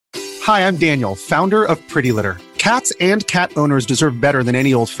Hi, I'm Daniel, founder of Pretty Litter. Cats and cat owners deserve better than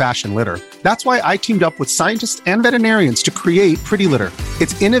any old-fashioned litter. That's why I teamed up with scientists and veterinarians to create Pretty Litter.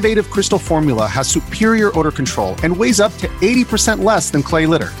 Its innovative crystal formula has superior odor control and weighs up to 80% less than clay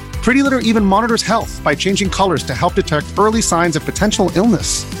litter. Pretty Litter even monitors health by changing colors to help detect early signs of potential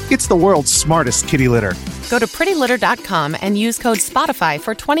illness. It's the world's smartest kitty litter. Go to prettylitter.com and use code SPOTIFY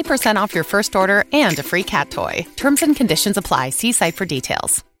for 20% off your first order and a free cat toy. Terms and conditions apply. See site for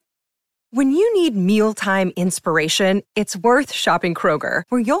details. When you need mealtime inspiration, it's worth shopping Kroger,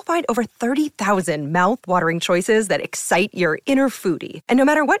 where you'll find over 30,000 mouth-watering choices that excite your inner foodie. And no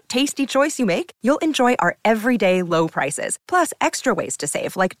matter what tasty choice you make, you'll enjoy our everyday low prices, plus extra ways to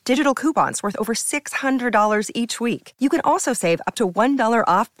save, like digital coupons worth over $600 each week. You can also save up to $1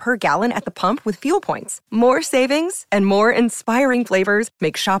 off per gallon at the pump with fuel points. More savings and more inspiring flavors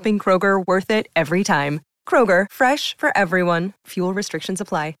make shopping Kroger worth it every time. Kroger, fresh for everyone. Fuel restrictions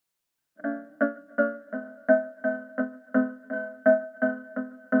apply.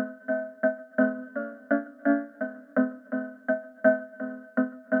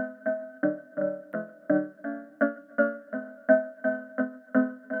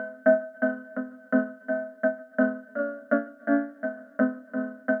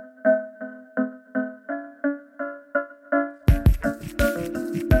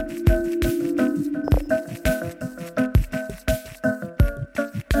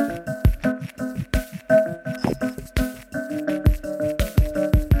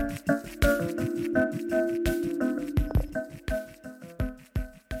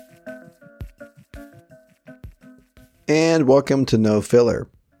 And welcome to No Filler,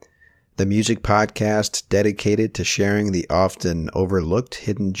 the music podcast dedicated to sharing the often overlooked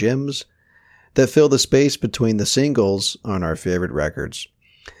hidden gems that fill the space between the singles on our favorite records.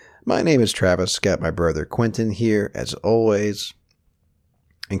 My name is Travis, got my brother Quentin here as always.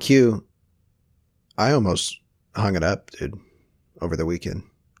 And Q, I almost hung it up, dude, over the weekend.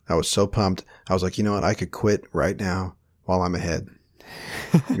 I was so pumped. I was like, you know what? I could quit right now while I'm ahead.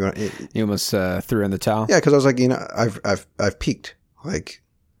 You almost threw in the towel? Yeah, because I was like, you know, I've peaked. Like,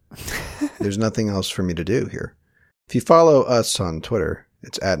 there's nothing else for me to do here. If you follow us on Twitter,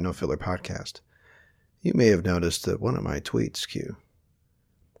 it's @NoFillerPodcast. You may have noticed that one of my tweets, Q,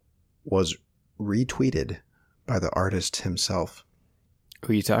 was retweeted by the artist himself.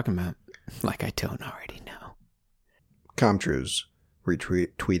 Who are you talking about? Like I don't already know. Comtrues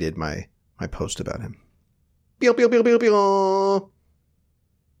retweeted my post about him. Pew, pew, pew, pew, pew.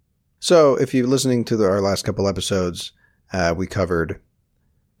 So, if you're listening to our last couple episodes, we covered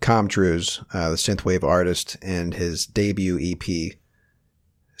Comtrues, the synthwave artist, and his debut EP,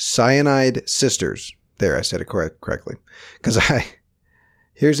 Cyanide Sisters. There, I said it correctly. Because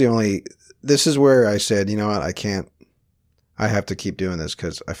this is where I said, you know what, I have to keep doing this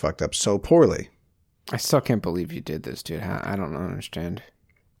because I fucked up so poorly. I still can't believe you did this, dude. I don't understand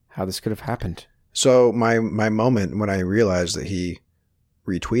how this could have happened. So, my moment when I realized that he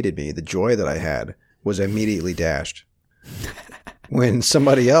retweeted me, the joy that I had was immediately dashed. When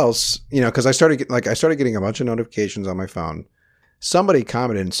somebody else, you know, because I started getting a bunch of notifications on my phone. Somebody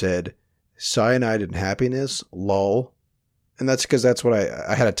commented and said, "Cyanide and happiness, lol," and that's because that's what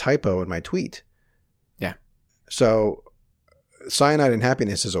I had a typo in my tweet. Yeah. So, Cyanide and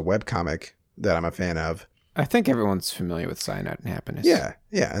Happiness is a webcomic that I'm a fan of. I think everyone's familiar with Cyanide and Happiness. Yeah,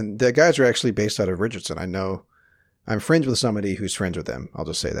 and the guys are actually based out of Richardson. I know. I'm friends with somebody who's friends with them. I'll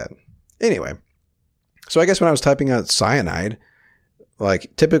just say that. Anyway, so I guess when I was typing out cyanide,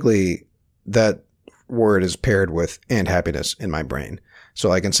 like typically that word is paired with and happiness in my brain. So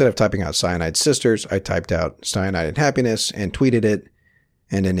like instead of typing out Cyanide Sisters, I typed out Cyanide and Happiness and tweeted it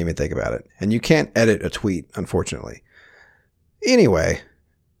and didn't even think about it. And you can't edit a tweet, unfortunately. Anyway,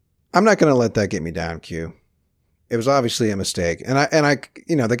 I'm not going to let that get me down, Q. It was obviously a mistake. And I,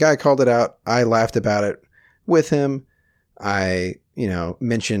 you know, the guy called it out. I laughed about it with him. I, you know,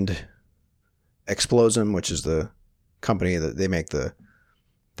 mentioned Explosm, which is the company that they make the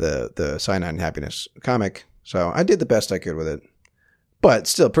Cyanide and Happiness comic. So I did the best I could with it, but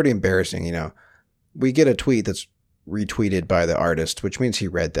still pretty embarrassing. You know, we get a tweet that's retweeted by the artist, which means he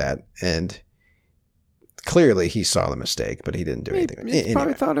read that and clearly he saw the mistake, but he didn't do anything. He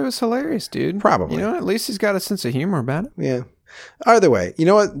probably thought it was hilarious, dude. Probably. You know, at least he's got a sense of humor about it. Yeah. Either way, you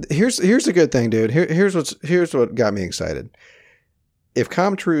know what? Here's the good thing, dude. Here's what got me excited. If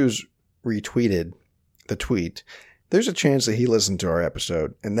Comtrues retweeted the tweet, there's a chance that he listened to our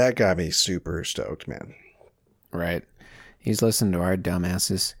episode, and that got me super stoked, man. Right. He's listened to our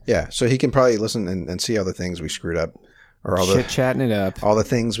dumbasses. Yeah, so he can probably listen and see all the things we screwed up, or all the chatting it up, all the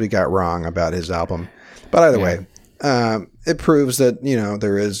things we got wrong about his album. But either way, it proves that, you know,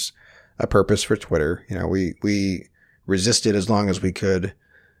 there is a purpose for Twitter. You know, we resisted as long as we could.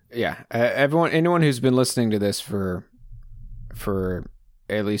 Yeah. Anyone who's been listening to this for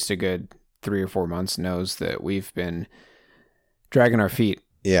at least a good 3 or 4 months knows that we've been dragging our feet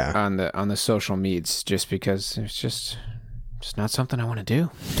on the social medias just because it's just not something I want to do.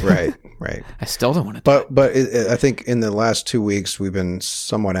 Right. I still don't want to do it. But I think in the last 2 weeks we've been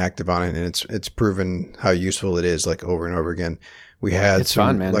somewhat active on it, and it's proven how useful it is, like over and over again. We had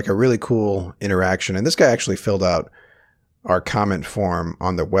fun, man. Like a really cool interaction, and this guy actually filled out our comment form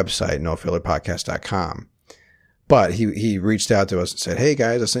on the website, nofillerpodcast.com. But he reached out to us and said, "Hey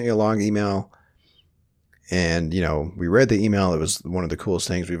guys, I sent you a long email." And, you know, we read the email. It was one of the coolest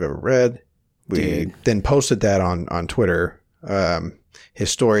things we've ever read. We then posted that on Twitter,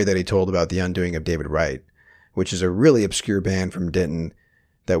 his story that he told about the undoing of David Wright, which is a really obscure band from Denton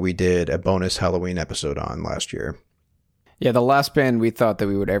that we did a bonus Halloween episode on last year. Yeah, the last band we thought that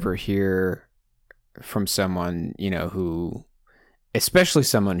we would ever hear from someone, you know, who, especially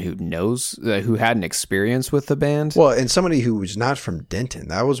someone who knows, who had an experience with the band. Well, and somebody who was not from Denton.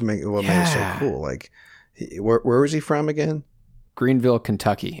 That was what made it so cool. Like, where was he from again? Greenville,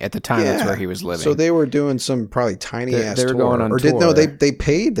 Kentucky. At the time, that's where he was living. So they were doing some probably tiny ass tour. They were going on tour. They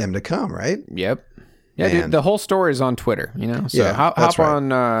paid them to come, right? Yep. Yeah, dude, the whole story is on Twitter, you know? So hop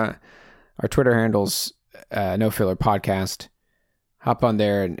on our Twitter handles, No Filler Podcast. Hop on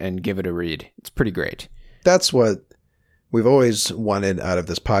there and give it a read. It's pretty great. That's what we've always wanted out of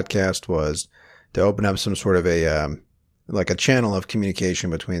this podcast, was to open up some sort of a channel of communication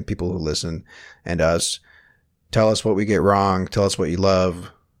between people who listen and us. Tell us what we get wrong. Tell us what you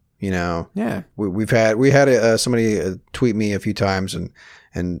love. You know. Yeah. We had somebody tweet me a few times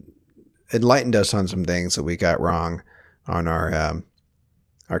and enlightened us on some things that we got wrong on our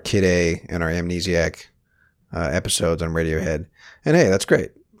Kid A and our Amnesiac episodes on Radiohead. And hey, that's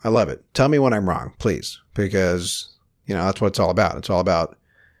great. I love it. Tell me when I'm wrong, please, because, you know, that's what it's all about. It's all about,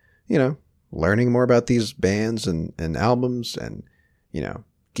 you know, learning more about these bands and albums, and, you know,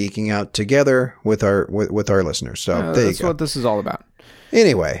 geeking out together with our listeners. So there you go. That's what this is all about.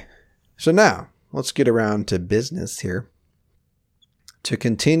 Anyway, so now let's get around to business here. To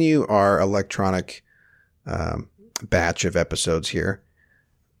continue our electronic batch of episodes here,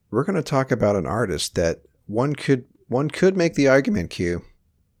 we're going to talk about an artist that one could make the argument, Q,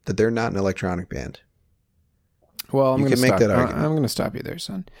 that they're not an electronic band. Well, I'm going to stop you there,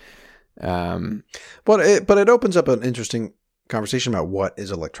 son. But it opens up an interesting conversation about what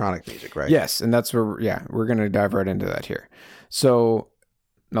is electronic music, right? Yes, and that's where we're going to dive right into that here. So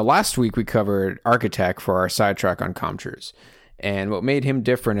now last week we covered Architect for our sidetrack on Comtrues. And what made him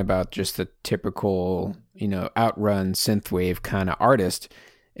different about just the typical, you know, outrun synthwave kind of artist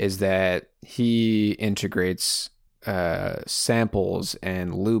is that he integrates samples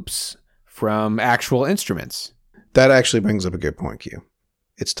and loops from actual instruments. That actually brings up a good point, Q.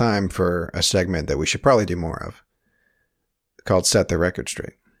 It's time for a segment that we should probably do more of, called Set the Record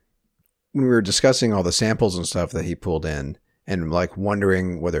Straight. When we were discussing all the samples and stuff that he pulled in, and like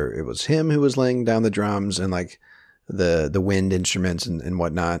wondering whether it was him who was laying down the drums and like the wind instruments and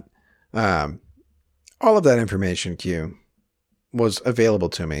whatnot, all of that information, Q, was available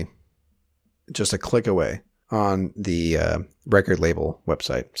to me just a click away on the record label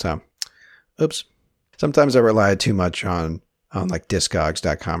website. So, oops. Sometimes I rely too much on like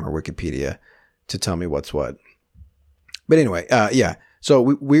Discogs.com or Wikipedia to tell me what's what. But anyway, yeah.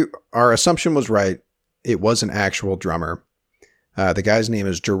 So our assumption was right. It was an actual drummer. The guy's name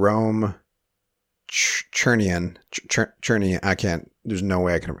is Jerome Chernian. Chernian. I can't. There's no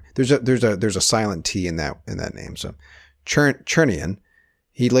way I can. There's a silent T in that name. So Chernian.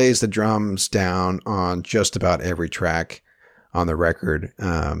 He lays the drums down on just about every track on the record,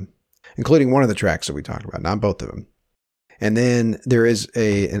 including one of the tracks that we talked about, not both of them. And then there is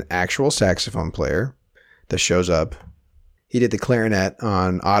an actual saxophone player that shows up. He did the clarinet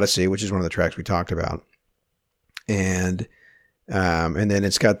on Odyssey, which is one of the tracks we talked about, and then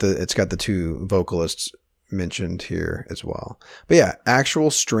it's got the two vocalists mentioned here as well. But yeah, actual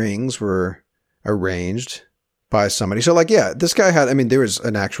strings were arranged by somebody. So like, yeah, this guy had, I mean, there was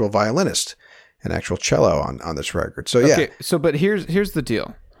an actual violinist, an actual cello on this record. So yeah. Okay, so but here's the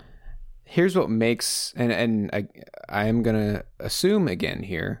deal. Here's what makes, and I am going to assume again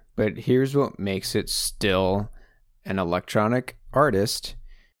here, but here's what makes it still an electronic artist.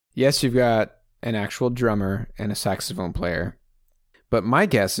 Yes, you've got an actual drummer and a saxophone player, but my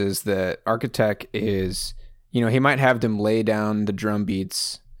guess is that Architect is, you know, he might have them lay down the drum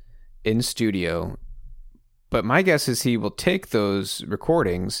beats in studio, but my guess is he will take those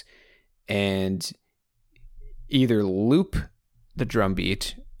recordings and either loop the drum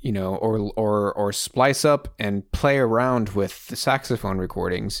beat, or splice up and play around with the saxophone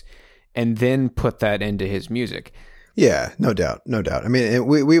recordings and then put that into his music. Yeah, no doubt. I mean,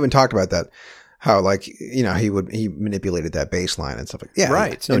 we even talked about that, how like, he manipulated that bass line and stuff like that. Yeah,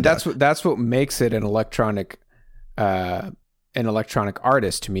 right. No and doubt. that's what makes it an electronic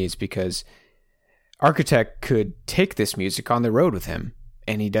artist to me, is because Architect could take this music on the road with him,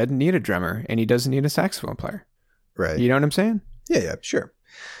 and he doesn't need a drummer, and he doesn't need a saxophone player. Right. You know what I'm saying? Yeah, sure.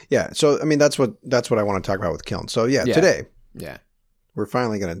 Yeah. So, I mean, that's what I want to talk about with Kiln. So today we're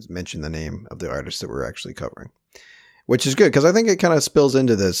finally going to mention the name of the artist that we're actually covering, which is good because I think it kind of spills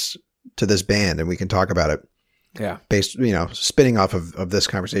into this band, and we can talk about it. Yeah. Based, spinning off of this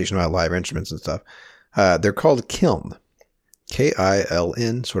conversation about live instruments and stuff. They're called Kiln,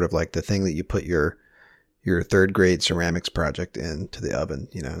 Kiln, sort of like the thing that you put your third grade ceramics project into the oven,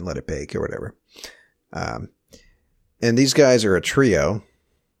 and let it bake or whatever. And these guys are a trio.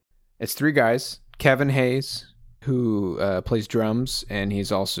 It's 3 guys. Kevin Hayes, who plays drums, and he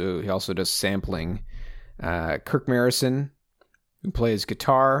also does sampling. Kirk Marison, who plays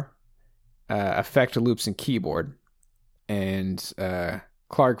guitar, effect loops, and keyboard, and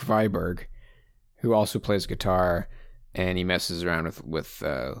Clark Viberg, who also plays guitar, and he messes around with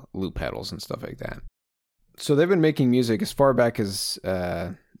loop pedals and stuff like that. So they've been making music as far back as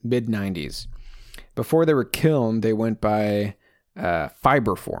mid-90s. Before they were Kiln, they went by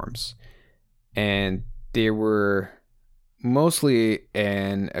Fiberforms, and they were mostly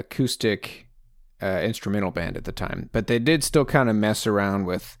an acoustic instrumental band at the time, but they did still kind of mess around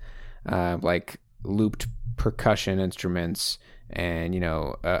with like looped percussion instruments and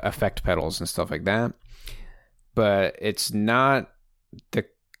effect pedals and stuff like that. But it's not the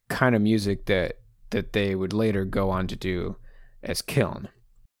kind of music that they would later go on to do as Kiln.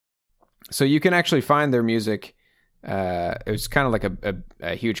 So you can actually find their music. It was kind of like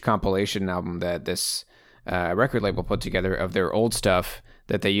a huge compilation album that this record label put together of their old stuff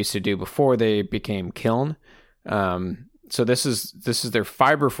that they used to do before they became Kiln. So this is their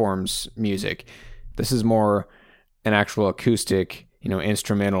Fiberforms music. This is more an actual acoustic,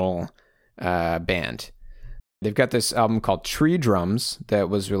 instrumental band. They've got this album called Tree Drums that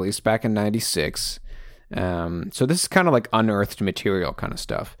was released back in '96. So this is kind of like unearthed material kind of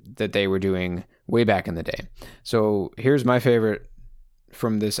stuff that they were doing way back in the day. So here's my favorite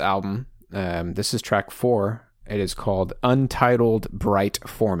from this album. This is track 4. It is called Untitled Bright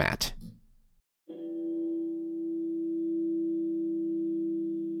Format.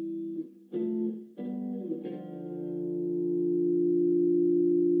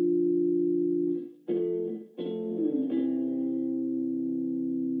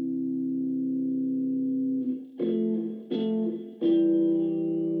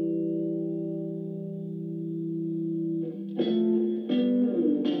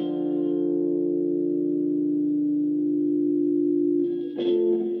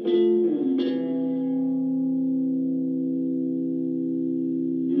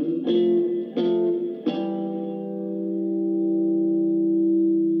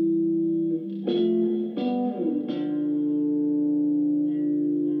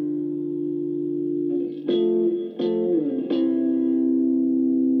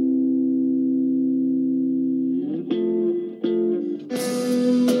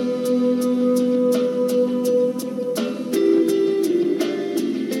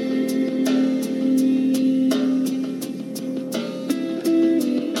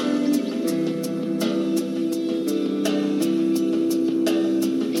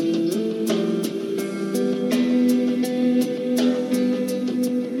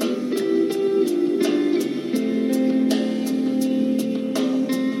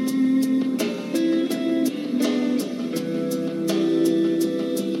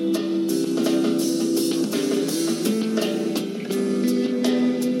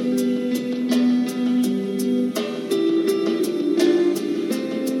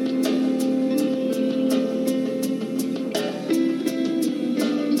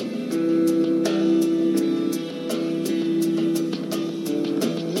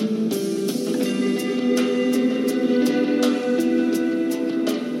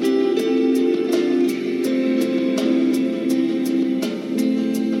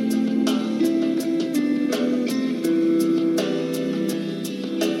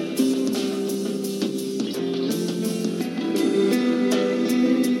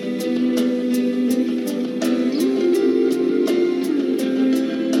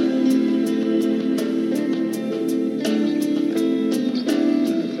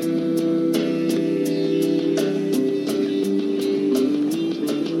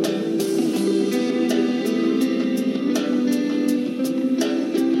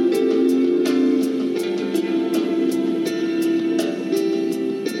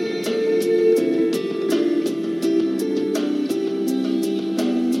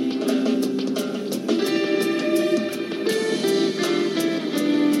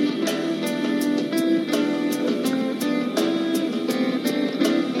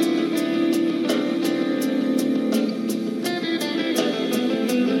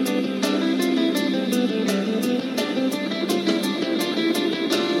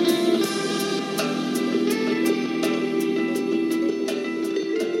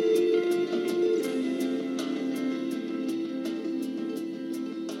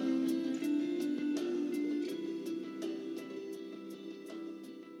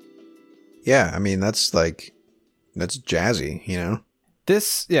 Yeah, I mean that's jazzy, you know.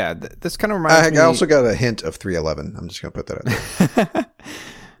 This kind of reminds me. I also got a hint of 311. I'm just gonna put that out there.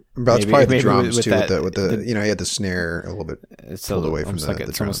 That's probably the drums too, with the you know, he had the snare a little bit pulled away from the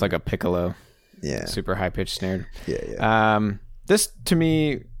it's almost like a piccolo. Yeah, super high pitched snare. Yeah. This to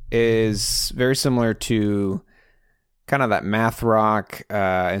me is very similar to kind of that math rock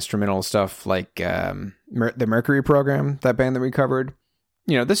instrumental stuff, like the Mercury Program, that band that we covered.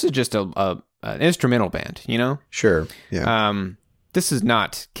 You know, this is just an instrumental band. You know, sure, yeah. This is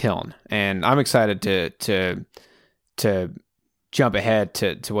not Kiln, and I'm excited to jump ahead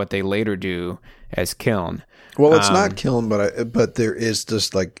to what they later do as Kiln. Well, it's not Kiln, but there is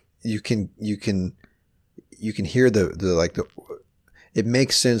just like you can hear the it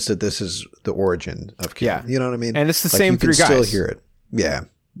makes sense that this is the origin of Kiln. Yeah. You know what I mean? And it's the same three guys. You can still hear it. Yeah.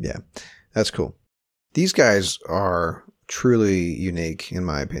 That's cool. These guys are truly unique in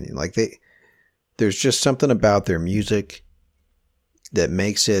my opinion. Like there's just something about their music that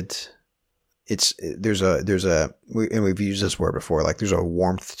makes it. We've used this word before. Like there's a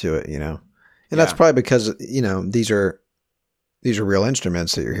warmth to it, you know, and that's probably because you know these are real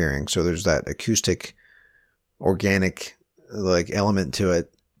instruments that you're hearing. So there's that acoustic, organic like element to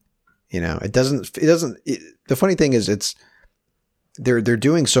it. You know, the funny thing is they're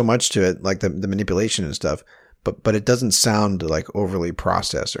doing so much to it, like the manipulation and stuff, but it doesn't sound like overly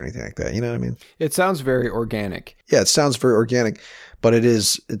processed or anything like that. You know what I mean? It sounds very organic. Yeah, it sounds very organic, but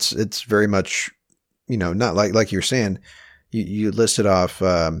it's very much, you know, not like you're saying, you listed off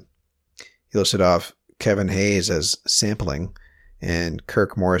Kevin Hayes as sampling and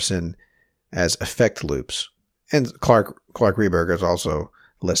Kirk Morrison as effect loops. And Clark Rehberg is also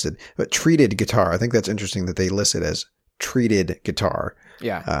listed, but treated guitar. I think that's interesting that they list it as treated guitar.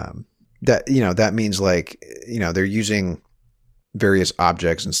 Yeah. That means like, you know, they're using various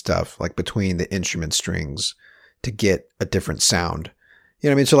objects and stuff like between the instrument strings to get a different sound. You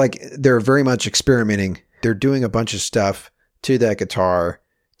know what I mean? So like they're very much experimenting. They're doing a bunch of stuff to that guitar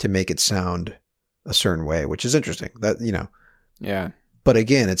to make it sound a certain way, which is interesting. That, you know. Yeah. But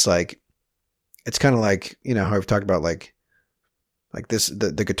again, it's like, it's kind of like, you know, how I've talked about like this,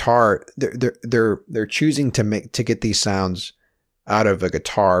 the guitar, they're choosing to get these sounds out of a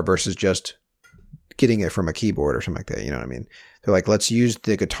guitar versus just getting it from a keyboard or something like that. You know what I mean? They're like, let's use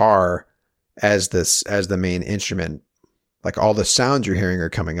the guitar as the main instrument. Like all the sounds you're hearing are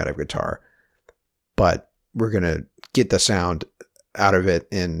coming out of guitar, but we're going to get the sound out of it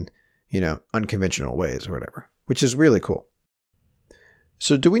in, you know, unconventional ways or whatever, which is really cool.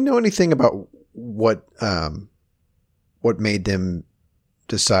 So do we know anything about what made them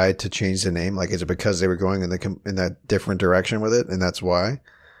decide to change the name? Like, is it because they were going in that different direction with it, and that's why?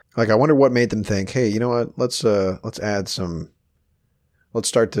 Like, I wonder what made them think, hey, you know what? Let's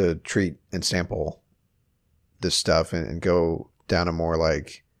start to treat and sample this stuff and go down a more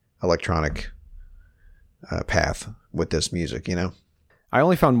like electronic path with this music, you know? I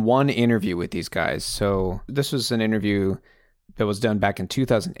only found one interview with these guys. So this was an interview that was done back in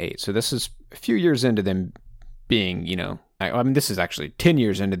 2008. So this is a few years into them being, you know, I mean, this is actually 10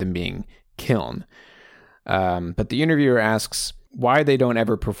 years into them being Kiln. But the interviewer asks why they don't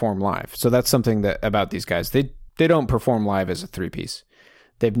ever perform live. So that's something that about these guys. They don't perform live as a three-piece.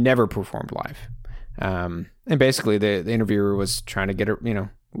 They've never performed live. And basically the interviewer was trying to get a, you know,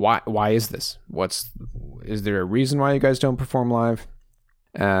 why is this? Is there a reason why you guys don't perform live?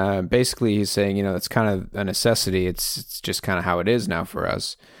 Basically he's saying, you know, it's kind of a necessity. It's just kind of how it is now for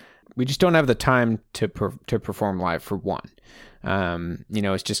us. We just don't have the time to perform live for one. You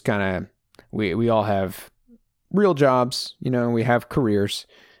know, it's just kind of, we all have real jobs, you know, we have careers,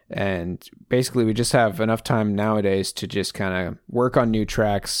 and basically we just have enough time nowadays to just kind of work on new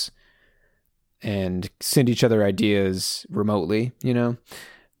tracks and send each other ideas remotely, you know.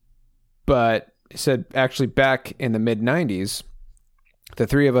 But he said actually back in the mid-90s, the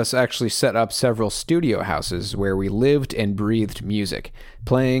three of us actually set up several studio houses where we lived and breathed music,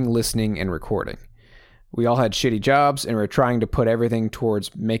 playing, listening, and recording. We all had shitty jobs and were trying to put everything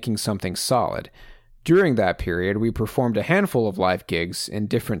towards making something solid. During that period, we performed a handful of live gigs in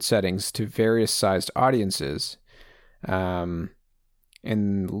different settings to various sized audiences. In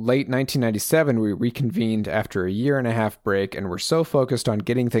late 1997, we reconvened after a 1.5-year break and were so focused on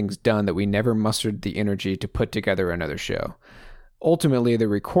getting things done that we never mustered the energy to put together another show. Ultimately, the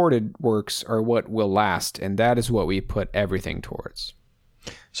recorded works are what will last, and that is what we put everything towards.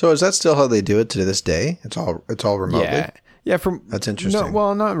 So is that still how they do it to this day? It's all remotely? Yeah. That's interesting. No,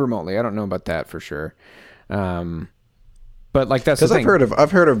 well, not remotely. I don't know about that for sure. But like that's the thing.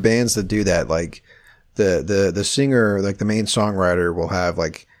 I've heard of bands that do that. Like the singer, like the main songwriter, will have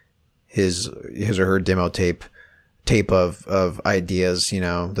like his or her demo tape of ideas, you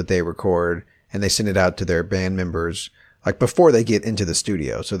know, that they record, and they send it out to their band members like before they get into the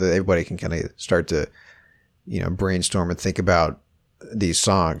studio, so that everybody can kind of start to, you know, brainstorm and think about these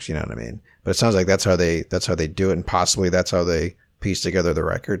songs. You know what I mean? But it sounds like that's how they do it, and possibly that's how they piece together the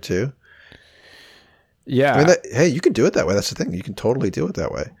record too. Yeah. I mean, hey, you can do it that way. That's the thing. You can totally do it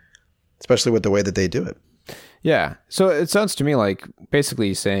that way, especially with the way that they do it. Yeah. So it sounds to me like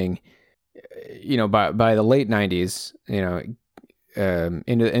basically saying, you know, by the late 90s, you know,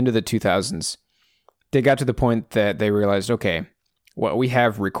 into the 2000s, they got to the point that they realized, okay, what we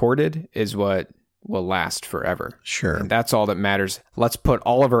have recorded is what will last forever. Sure. And that's all that matters. Let's put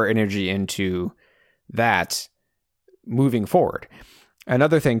all of our energy into that moving forward.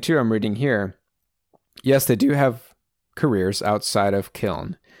 Another thing too, I'm reading here, yes, they do have careers outside of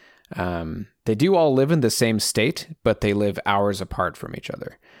Kiln. They do all live in the same state, but they live hours apart from each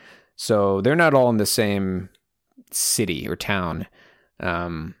other. So they're not all in the same city or town.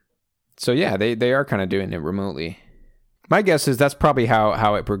 So yeah, they are kind of doing it remotely. My guess is that's probably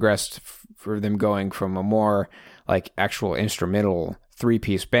how it progressed for them, going from a more like actual instrumental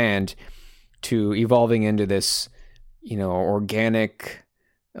 3-piece band to evolving into this, you know, organic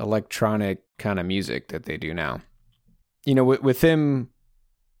electronic kind of music that they do now. You know, with them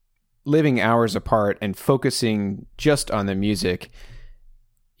living hours apart and focusing just on the music,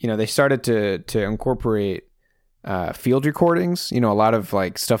 you know, they started to incorporate field recordings, you know, a lot of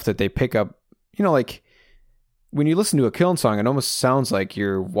like stuff that they pick up, you know, like when you listen to a Kiln song, it almost sounds like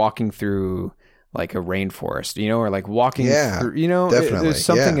you're walking through like a rainforest, you know, or like walking through, you know, there's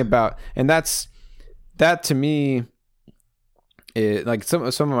something about, and that to me, like some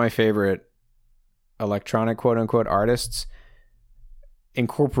of my favorite electronic quote unquote artists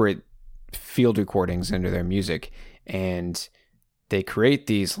incorporate field recordings into their music, and they create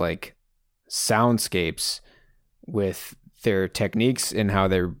these like soundscapes with their techniques in how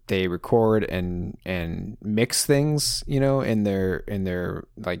they record and mix things, you know, in their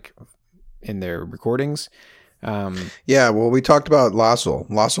recordings. Yeah, well, we talked about Lossel.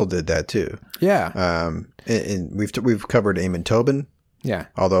 Lossel did that too. Yeah. And we've covered Eamon Tobin. Yeah.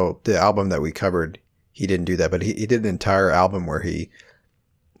 Although the album that we covered, he didn't do that, but he did an entire album where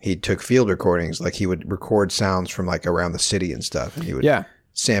he took field recordings, like he would record sounds from like around the city and stuff, and he would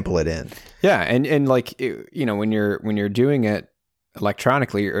sample it in. Yeah, and like, you know, when you're doing it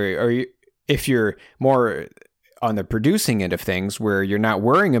electronically, or if you're more on the producing end of things, where you're not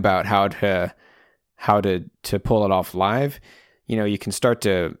worrying about how to pull it off live, you know, you can start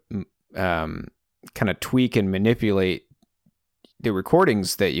to kind of tweak and manipulate the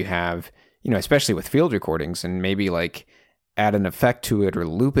recordings that you have, you know, especially with field recordings, and maybe like add an effect to it or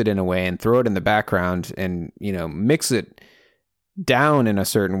loop it in a way and throw it in the background and, you know, mix it down in a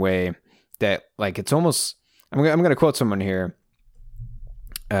certain way that like it's almost, I'm going to quote someone here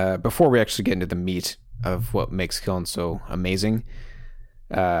before we actually get into the meat of what makes Kiln so amazing.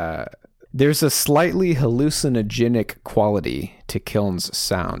 There's a slightly hallucinogenic quality to Kiln's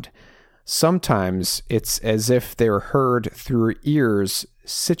sound. Sometimes it's as if they're heard through ears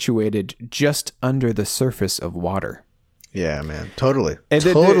situated just under the surface of water. Yeah, man. Totally. And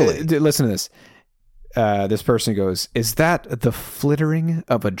totally. Listen to this. This person goes, "Is that the flittering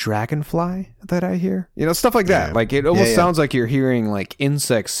of a dragonfly that I hear?" You know, stuff like that. Yeah. Like it almost sounds like you're hearing like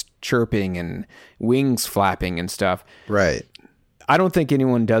insects chirping and wings flapping and stuff. Right. I don't think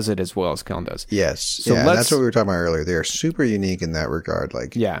anyone does it as well as Kiln does. Yes. So and that's what we were talking about earlier. They are super unique in that regard.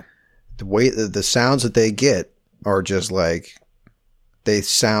 Like, yeah, the way the sounds that they get are just like, they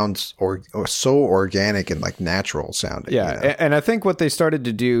sound or so organic and like natural sounding. Yeah. You know? And I think what they started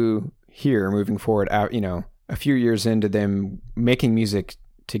to do here moving forward out, you know, a few years into them making music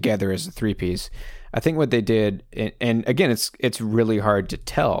together as a 3-piece, I think what they did, and again, it's really hard to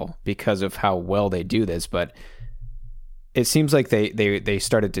tell because of how well they do this, but it seems like they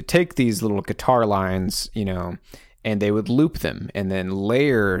started to take these little guitar lines, you know, and they would loop them and then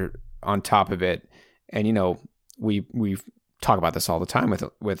layer on top of it. And, you know, we talk about this all the time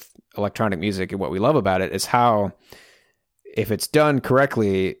with electronic music, and what we love about it is how, if it's done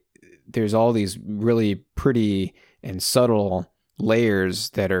correctly, there's all these really pretty and subtle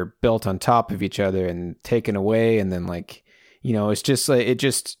layers that are built on top of each other and taken away. And then, like, you know, it's just like, it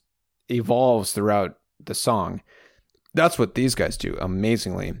just evolves throughout the song. That's what these guys do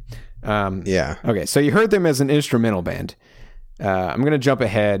amazingly. Yeah. Okay. So you heard them as an instrumental band. I'm going to jump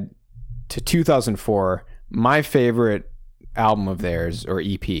ahead to 2004. My favorite album of theirs, or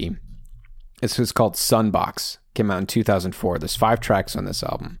EP. This was called Sunbox. Came out in 2004. There's 5 tracks on this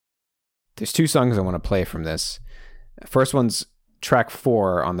album. There's 2 songs I want to play from this. First one's track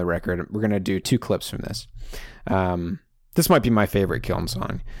 4 on the record. We're going to do 2 clips from this. This might be my favorite Kiln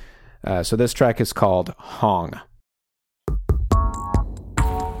song. So this track is called Hong.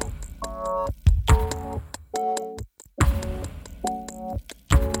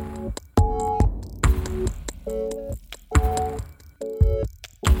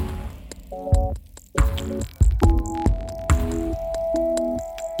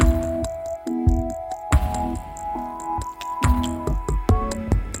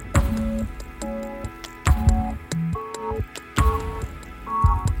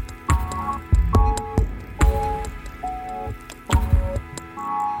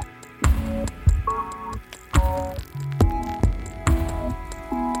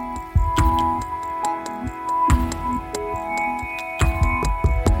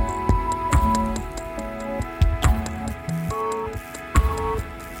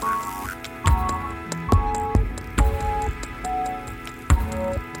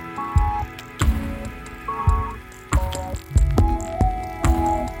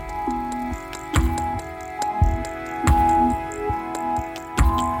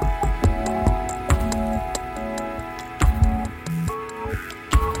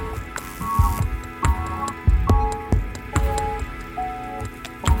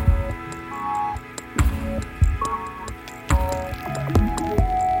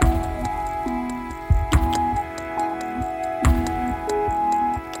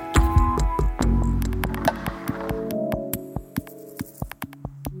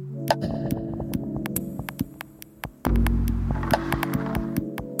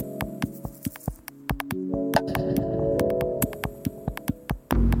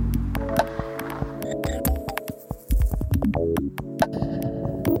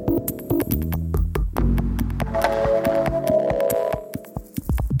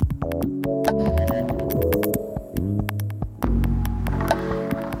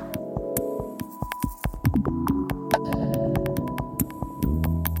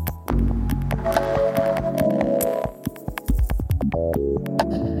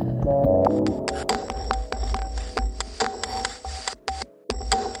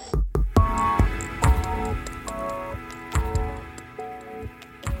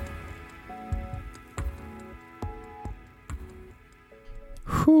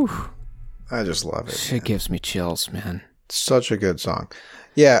 Whew. I just love it. It gives me chills, man. Such a good song.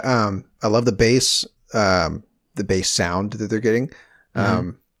 Yeah, I love the bass sound that they're getting.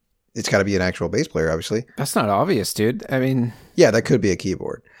 It's got to be an actual bass player, obviously. That's not obvious, dude. I mean... Yeah, that could be a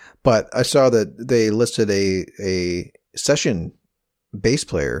keyboard. But I saw that they listed a session bass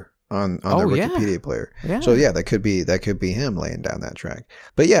player on their Wikipedia player. Yeah. So yeah, that could be him laying down that track.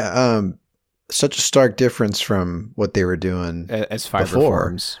 But yeah, such a stark difference from what they were doing as Fiverr before.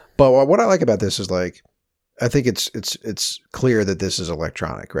 Forms. But what I like about this is like, I think it's clear that this is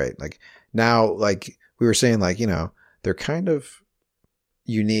electronic, right? Like now, like we were saying, like, you know, they're kind of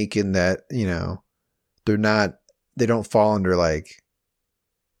unique in that, you know, they don't fall under like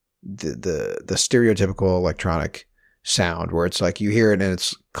the stereotypical electronic sound where it's like you hear it and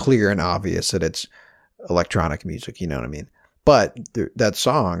it's clear and obvious that it's electronic music, you know what I mean? But that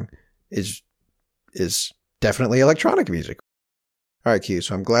song is definitely electronic music. All right, Q.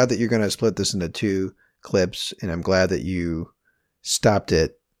 So I'm glad that you're going to split this into 2 clips, and I'm glad that you stopped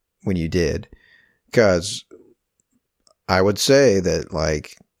it when you did, because I would say that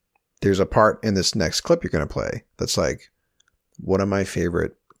like there's a part in this next clip you're going to play that's like one of my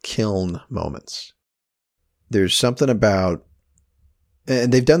favorite Kiln moments. There's something about,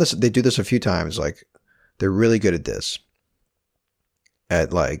 and they do this a few times, like they're really good at this,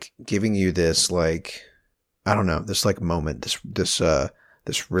 at like giving you this like, I don't know, this like moment,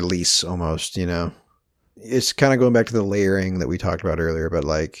 this release almost, you know. It's kind of going back to the layering that we talked about earlier, but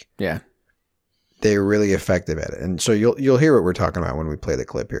like, yeah, they're really effective at it. And so you'll hear what we're talking about when we play the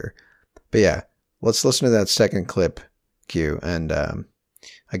clip here. But yeah, let's listen to that second clip, Q. And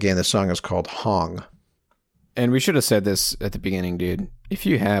again, the song is called Hong. And we should have said this at the beginning, dude. If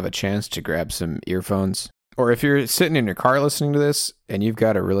you have a chance to grab some earphones, or if you're sitting in your car listening to this and you've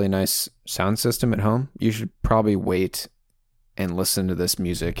got a really nice sound system at home, you should probably wait and listen to this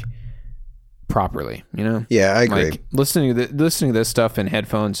music properly, you know? Yeah, I agree. Like, listening to this stuff in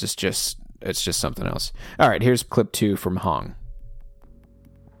headphones is just something else. All right, here's clip 2 from Hong.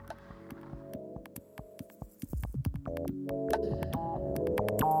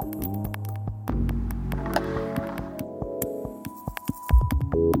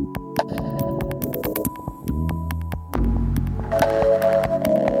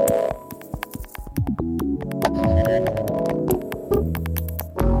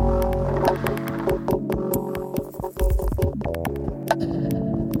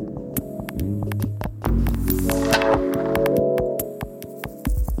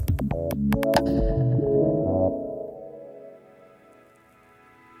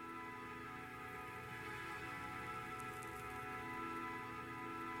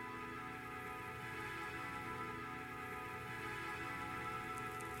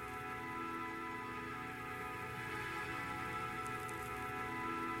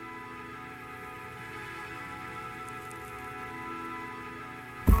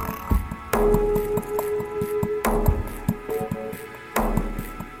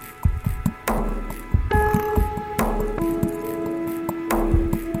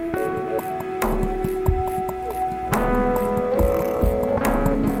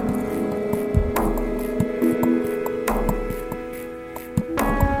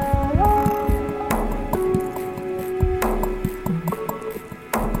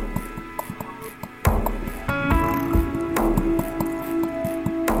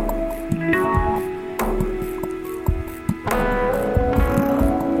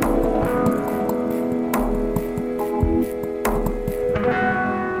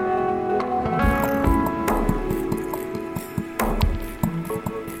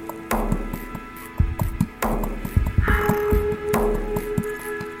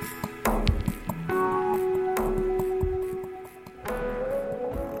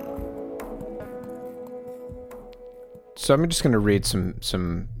 So I'm just going to read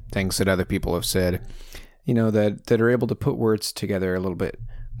some things that other people have said, that are able to put words together a little bit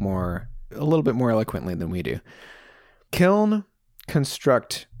more eloquently than we do. Kiln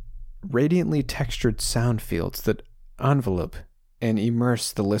construct radiantly textured sound fields that envelope and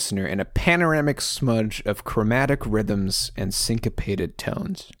immerse the listener in a panoramic smudge of chromatic rhythms and syncopated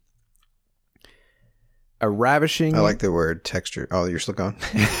tones. A ravishing... I like the word texture. Oh, you're still going?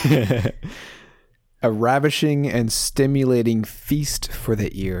 A ravishing and stimulating feast for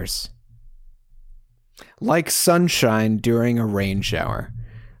the ears. Like sunshine during a rain shower.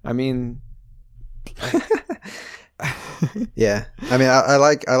 I mean... Yeah. I mean, I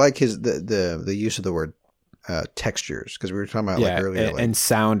like his the use of the word textures, because we were talking about earlier. And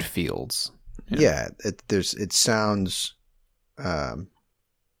sound fields. Yeah. It sounds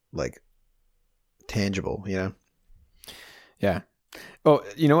like tangible, Yeah. Oh,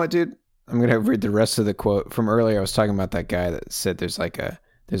 you know what, dude? I'm going to read the rest of the quote from earlier. I was talking about that guy that said there's a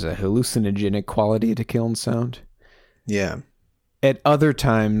hallucinogenic quality to kiln sound. Yeah. At other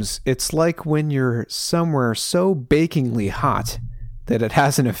times, it's like when you're somewhere so bakingly hot that it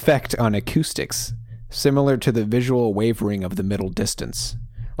has an effect on acoustics, similar to the visual wavering of the middle distance.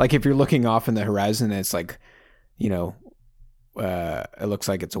 Like if you're looking off in the horizon and it's like, it looks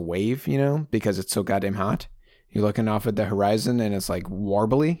like it's a wave, because it's so goddamn hot. You're looking off at the horizon and it's like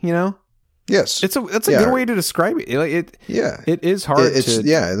warbly, Yes. That's a good way to describe it. It is hard to...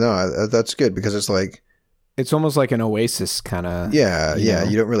 Yeah, no, that's good, because it's like... It's almost like an oasis kind of... Yeah, yeah.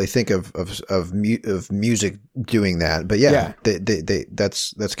 You don't really think of music doing that, but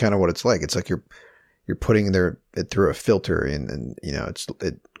that's kind of what it's like. It's like you're putting it through a filter, and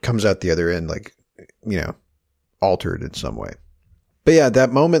it comes out the other end like, altered in some way. But yeah,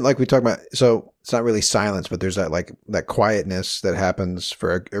 that moment, like we talked about, so it's not really silence, but there's that quietness that happens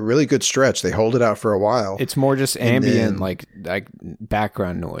for a really good stretch. They hold it out for a while. It's more just ambient, like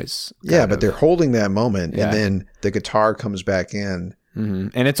background noise. Yeah, but they're holding that moment, and then the guitar comes back in. Mm-hmm.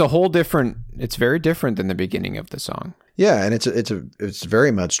 And it's very different than the beginning of the song. Yeah, and it's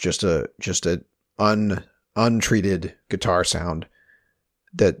very much just a untreated guitar sound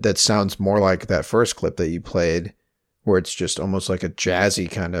that sounds more like that first clip that you played, where it's just almost like a jazzy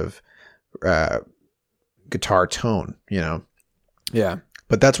kind of guitar tone, Yeah.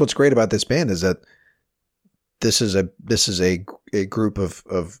 But that's what's great about this band, is that this is a group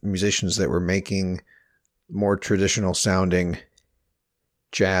of musicians that were making more traditional sounding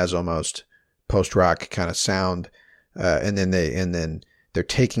jazz, almost post-rock kind of sound, and then they're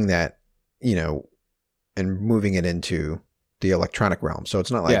taking that, and moving it into the electronic realm. So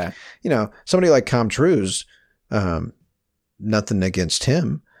it's not like somebody like Com Truise. Nothing against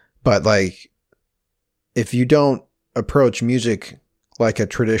him, but like, if you don't approach music like a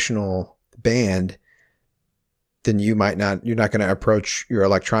traditional band, then you're not going to approach your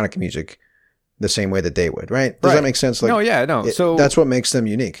electronic music the same way that they would, right? Does that make sense? Like, so that's what makes them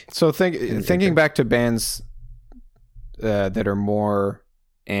unique. So thinking back to bands that are more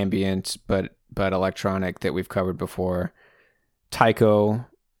ambient, but electronic, that we've covered before, Tycho,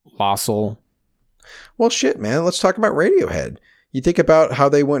 Lossel. Well, shit, man. Let's talk about Radiohead. You think about how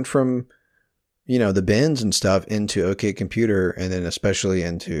they went from, the Bends and stuff into OK Computer, and then especially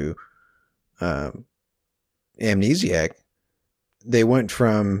into Amnesiac. They went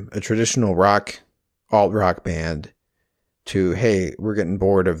from a traditional alt rock band to, hey, we're getting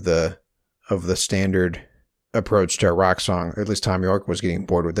bored of the standard approach to a rock song. Or at least Thom Yorke was getting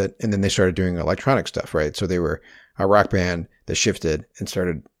bored with it, and then they started doing electronic stuff, right? So they were a rock band that shifted and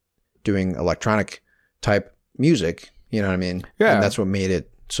started doing electronic type music, you know what I mean? Yeah. And that's what made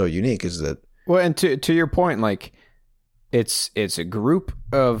it so unique, is that... Well, and to your point, like, it's a group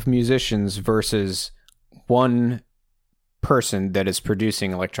of musicians versus one person that is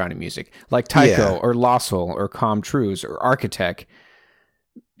producing electronic music. Like Tycho or Lossel or Com Truise or Architect.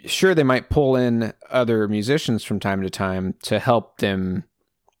 Sure, they might pull in other musicians from time to time to help them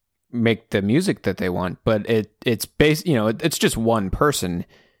make the music that they want, but it's based, it's just one person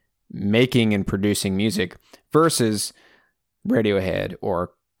making and producing music, versus Radiohead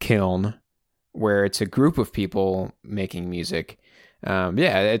or Kiln, where it's a group of people making music.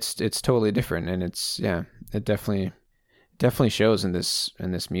 It's totally different, and it definitely shows in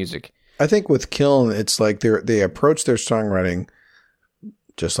this music. I think with Kiln, it's like they approach their songwriting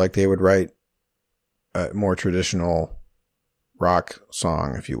just like they would write a more traditional rock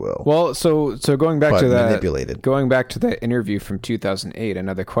song, if you will. Well, so going back to that, manipulated. Going back to that interview from 2008,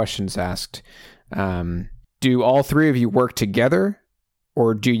 another question's asked: do all three of you work together,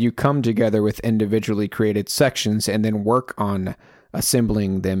 or do you come together with individually created sections and then work on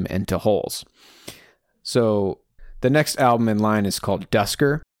assembling them into wholes? So The next album in line is called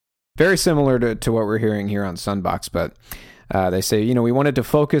Dusker. Very similar to what we're hearing here on Sunbox, but they say, we wanted to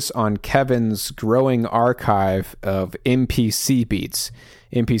focus on Kevin's growing archive of MPC beats.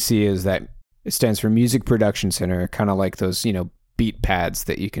 MPC it stands for Music Production Center, kind of like those, beat pads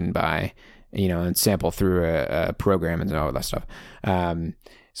that you can buy, and sample through a program and all that stuff.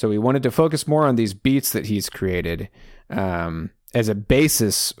 So we wanted to focus more on these beats that he's created as a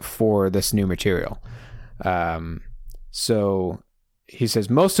basis for this new material. So he says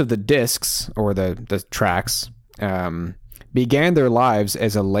most of the discs or the tracks began their lives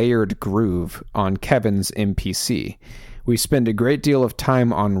as a layered groove on Kevin's MPC. We spend a great deal of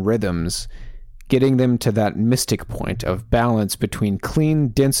time on rhythms, getting them to that mystic point of balance between clean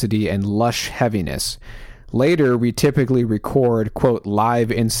density and lush heaviness. Later, we typically record, quote,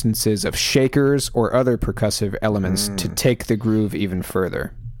 live instances of shakers or other percussive elements to take the groove even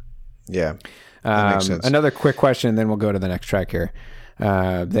further. Yeah, that makes sense. Another quick question, and then we'll go to the next track here.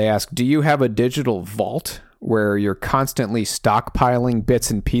 They ask, do you have a digital vault where you're constantly stockpiling bits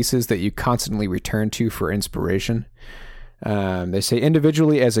and pieces that you constantly return to for inspiration? They say,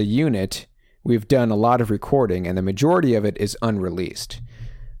 individually as a unit, we've done a lot of recording, and the majority of it is unreleased.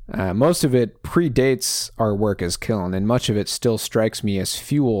 Most of it predates our work as Kiln, and much of it still strikes me as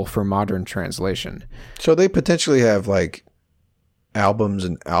fuel for modern translation. So they potentially have like albums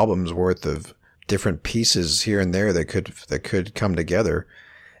and albums worth of different pieces here and there that could come together.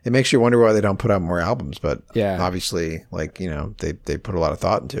 It makes you wonder why they don't put out more albums, but obviously, they put a lot of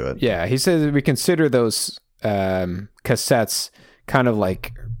thought into it. Yeah, he says we consider those cassettes kind of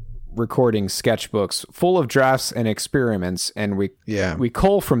like recording sketchbooks full of drafts and experiments, and we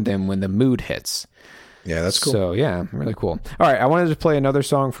cull from them when the mood hits. Yeah, that's cool. So yeah, really cool. All right, I wanted to play another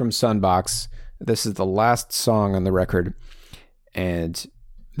song from Sunbox. This is the last song on the record, and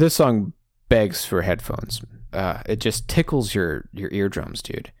this song begs for headphones. It just tickles your eardrums,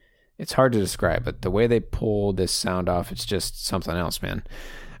 dude. It's hard to describe, but the way they pull this sound off, it's just something else, man.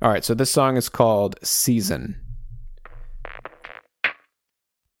 All right, so this song is called Season.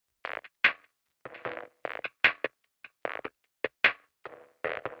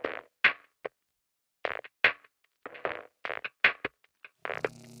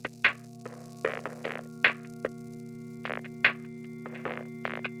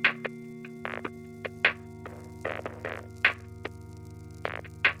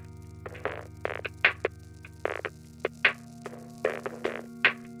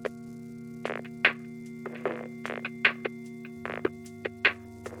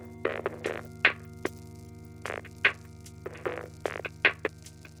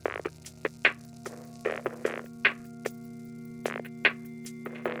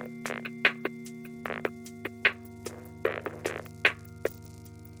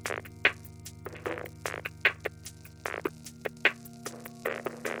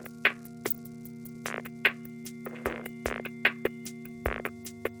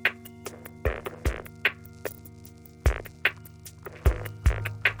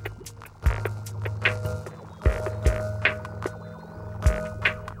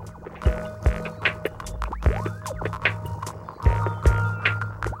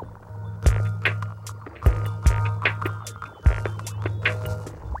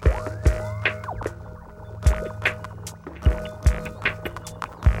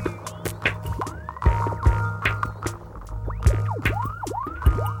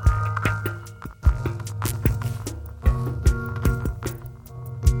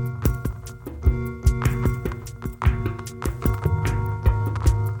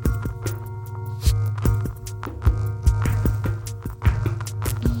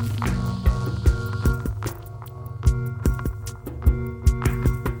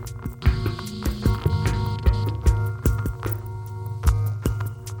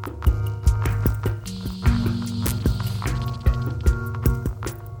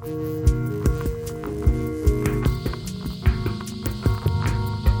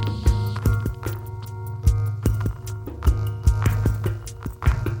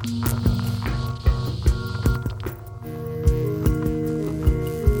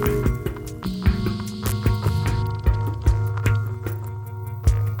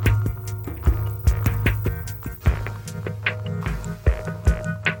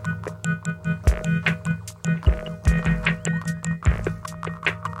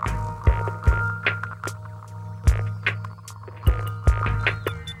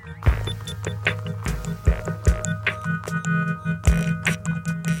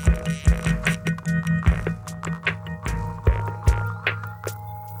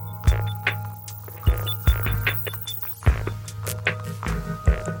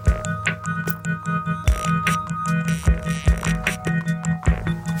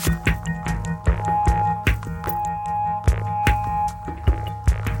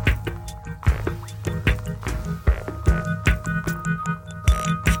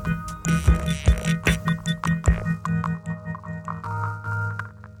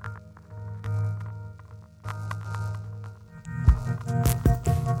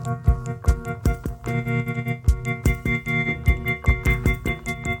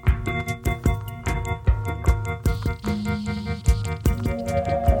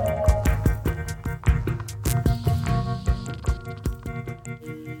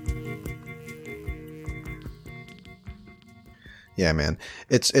 Yeah, man.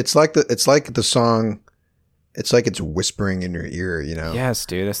 It's like the song. It's like it's whispering in your ear, you know. Yes,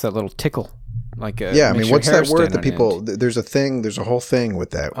 dude. It's that little tickle. Like yeah, I mean, what's that word that people? End. There's a whole thing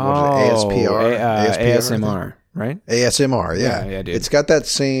with that. What is it? ASMR, right? ASMR, yeah, yeah, dude. It's got that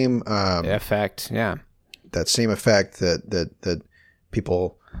same effect, yeah. That same effect that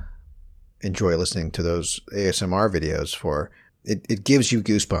people enjoy listening to those ASMR videos for. It gives you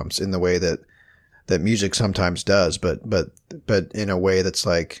goosebumps in the way that music sometimes does, but in a way that's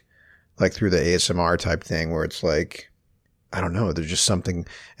like through the ASMR type thing where it's like, I don't know, there's just something,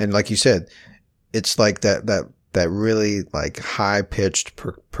 and like you said, it's like that really like high pitched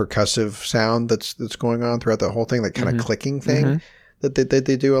percussive sound that's going on throughout the whole thing, that kind of clicking thing that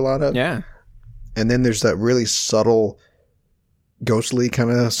they do a lot of. Yeah. And then there's that really subtle ghostly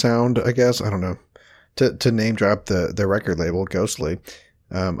kind of sound, I guess. I don't know. To name drop the record label, Ghostly,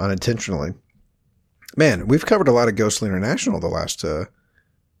 unintentionally. Man, we've covered a lot of Ghostly International the last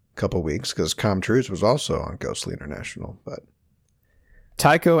couple weeks, because Comtrues was also on Ghostly International. But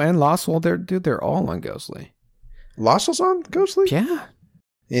Tycho and Loswell, they're all on Ghostly. Loswell's on Ghostly? Yeah.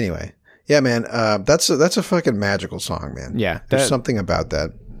 Anyway, yeah, man, that's a fucking magical song, man. Yeah, there's something about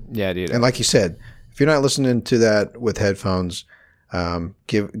that. Yeah, dude. And like you said, if you're not listening to that with headphones,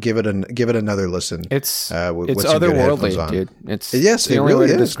 give it another listen. It's otherworldly, dude. It's the only way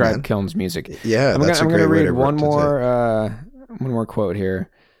to describe Kiln's music. Yeah, I'm gonna read one more quote here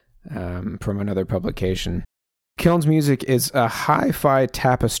from another publication. Kiln's music is a hi-fi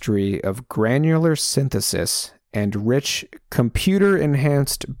tapestry of granular synthesis and rich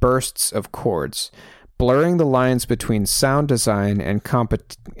computer-enhanced bursts of chords, blurring the lines between sound design and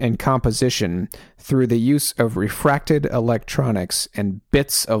composition through the use of refracted electronics and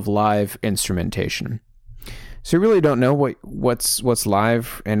bits of live instrumentation. So you really don't know what's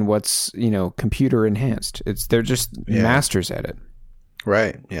live and what's, computer enhanced. They're just masters at it.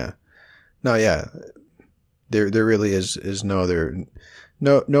 Right. Yeah. No. Yeah. There really is no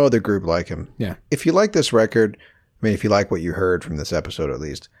other group like him. Yeah. If you like this record, I mean, if you like what you heard from this episode, at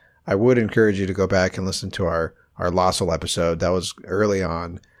least, I would encourage you to go back and listen to our Loswell episode. That was early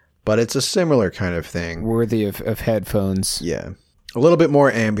on, but it's a similar kind of thing. Worthy of headphones. Yeah. A little bit more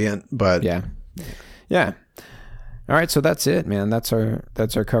ambient, but yeah. Yeah. All right. So that's it, man. That's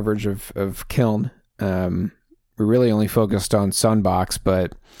our coverage of Kiln. We really only focused on Sunbox,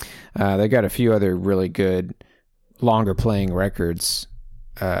 but they got a few other really good longer playing records.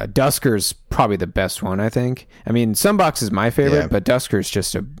 Dusker's probably the best one, I think. I mean, Sunbox is my favorite, but Dusker's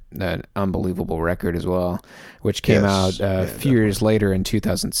just an unbelievable record as well, which came out a few years later in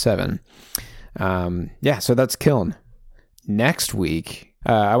 2007. So that's Kiln. Next week,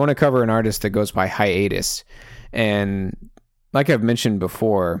 I want to cover an artist that goes by Hiatus. And like I've mentioned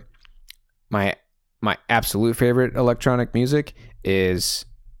before, my absolute favorite electronic music is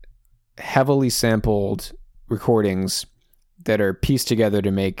heavily sampled recordings that are pieced together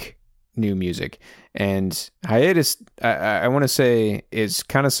to make new music. And Hiatus, I want to say, is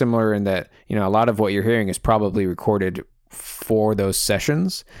kind of similar in that, a lot of what you're hearing is probably recorded for those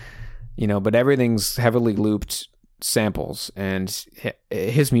sessions, but everything's heavily looped samples, and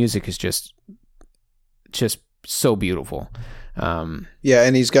his music is just so beautiful.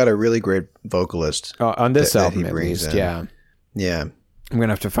 And he's got a really great vocalist on this album, at least. Yeah. I'm going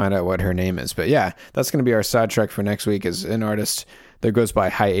to have to find out what her name is. But yeah, that's going to be our sidetrack for next week, is an artist that goes by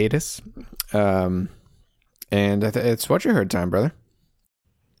Hiatus. And it's what you heard time, brother.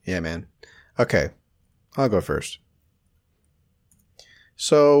 Yeah, man. Okay. I'll go first.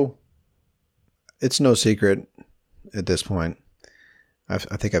 So it's no secret at this point. I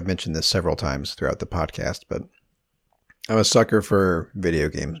think I've mentioned this several times throughout the podcast, but I'm a sucker for video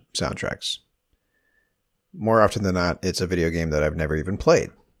game soundtracks. More often than not, it's a video game that I've never even played.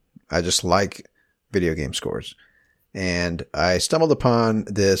 I just like video game scores. And I stumbled upon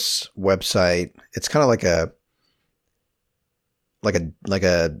this website. It's kind of like a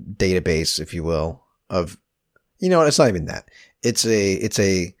database, if you will, of, it's not even that. It's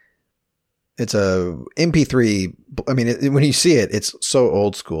a MP3. I mean, when you see it, it's so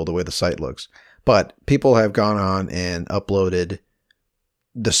old school the way the site looks. But people have gone on and uploaded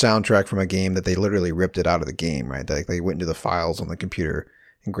the soundtrack from a game that they literally ripped it out of the game, right? They went into the files on the computer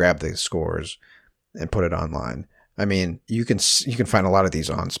and grabbed the scores and put it online. I mean, you can find a lot of these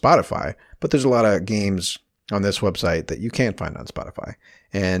on Spotify, but there's a lot of games on this website that you can't find on Spotify.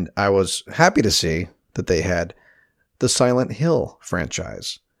 And I was happy to see that they had the Silent Hill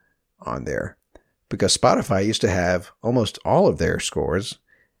franchise on there, because Spotify used to have almost all of their scores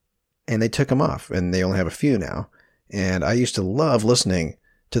and they took them off, and they only have a few now. And I used to love listening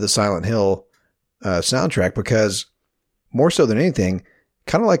to the Silent Hill soundtrack, because more so than anything,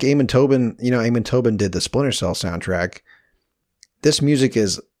 kind of like Eamon Tobin, Eamon Tobin did the Splinter Cell soundtrack. This music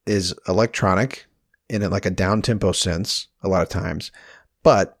is electronic in like a down-tempo sense a lot of times,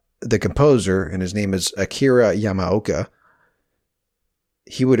 but the composer, and his name is Akira Yamaoka,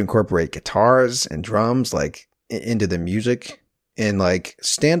 he would incorporate guitars and drums like into the music and like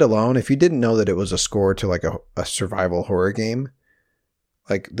stand alone. If you didn't know that it was a score to like a survival horror game,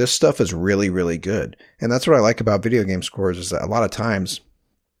 like this stuff is really, really good. And that's what I like about video game scores, is that a lot of times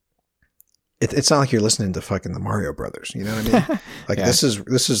it's not like you're listening to fucking the Mario Brothers. You know what I mean? Like Yeah. this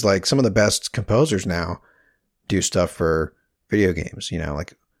is like some of the best composers now do stuff for video games.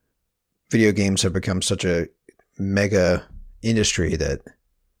 Like video games have become such a mega industry that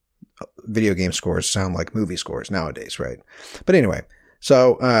video game scores sound like movie scores nowadays, right? But anyway,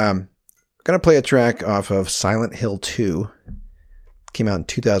 so I'm going to play a track off of Silent Hill 2. Came out in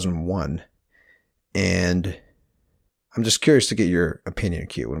 2001. And I'm just curious to get your opinion,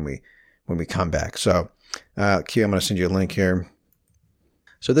 Q, when we come back. So, Q, I'm going to send you a link here.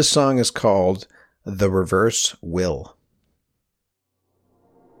 So this song is called The Reverse Will.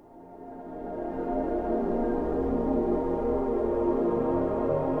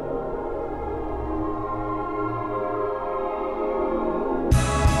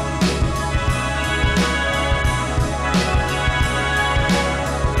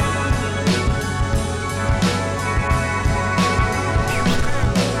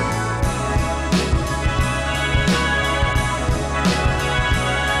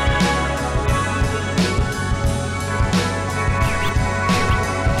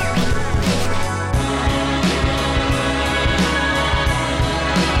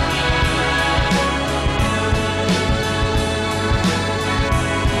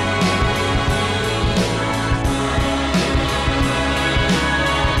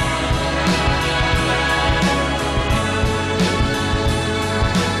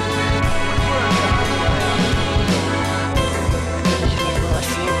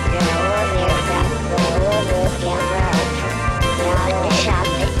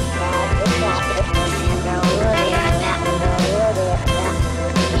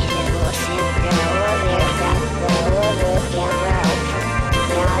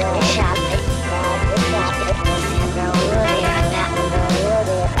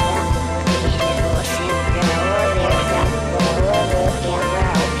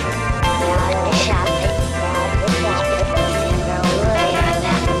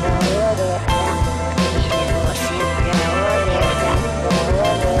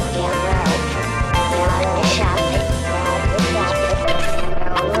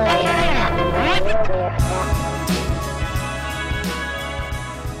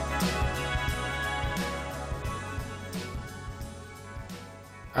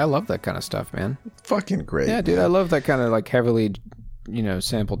 I love that kind of stuff, man. Fucking great. Yeah, dude, I love that kind of like heavily,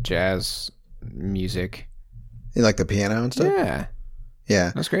 sampled jazz music. You like the piano and stuff? Yeah.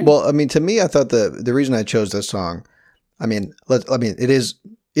 Yeah. That's great. Well, I mean, to me, I thought the reason I chose this song, it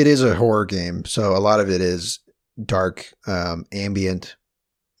is a horror game, so a lot of it is dark, ambient,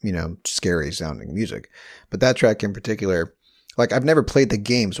 scary sounding music. But that track in particular, like I've never played the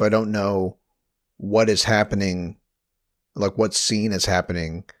game, so I don't know what is happening, like what scene is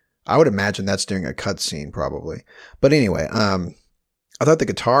happening. I would imagine that's during a cutscene probably. But anyway, I thought the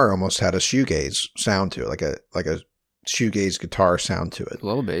guitar almost had a shoegaze sound to it, like a shoegaze guitar sound to it. A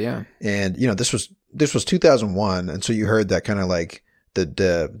little bit, yeah. And this was 2001, and so you heard that kind of like the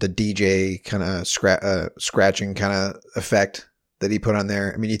DJ kind of scratching kind of effect that he put on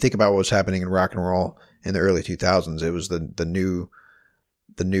there. I mean, you think about what was happening in rock and roll in the early 2000s. It was the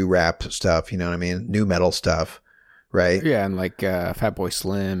new rap stuff, you know what I mean? New metal stuff, right? Yeah, and like Fatboy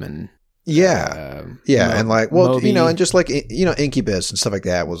Slim and and like, well, Moby. and just like Incubus and stuff like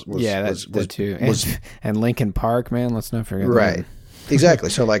that was that too. And Linkin Park, man, let's not forget right. that.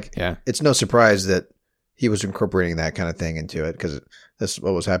 Exactly. So like, Yeah. it's no surprise that he was incorporating that kind of thing into it, because that's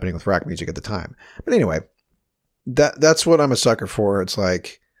what was happening with rock music at the time. But anyway, that's what I'm a sucker for. It's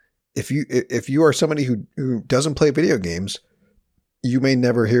like, if you are somebody who doesn't play video games, you may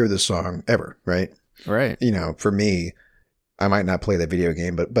never hear this song ever, right? Right. For me, I might not play that video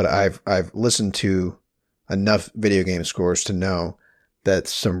game, but I've listened to enough video game scores to know that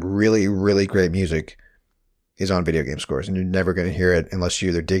some really, really great music is on video game scores, and you're never going to hear it unless you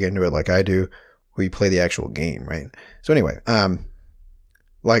either dig into it like I do, or you play the actual game, right? So anyway,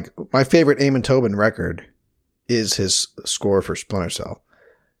 like my favorite Eamon Tobin record is his score for Splinter Cell,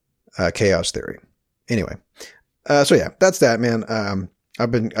 Chaos Theory. Anyway, so yeah, that's that, man.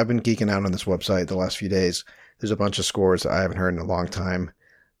 I've been geeking out on this website the last few days. There's a bunch of scores that I haven't heard in a long time.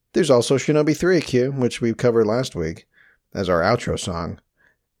 There's also Shinobi 3 Q, which we covered last week. as our outro song.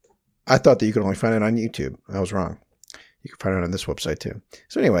 I thought that you could only find it on YouTube. I was wrong. You can find it on this website too.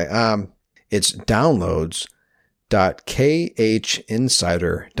 So anyway, it's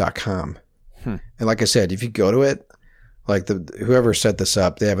downloads.khinsider.com. And like I said, if you go to it, like whoever set this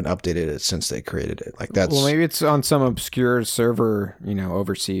up, they haven't updated it since they created it. Like that's well, maybe it's on some obscure server,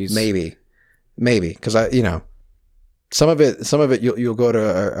 overseas. Maybe, because some of it you'll go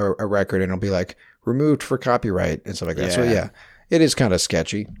to a record and it'll be like removed for copyright and stuff like that. Yeah. So yeah, it is kind of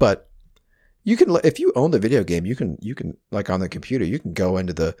sketchy, but you can, if you own the video game, you can like on the computer, you can go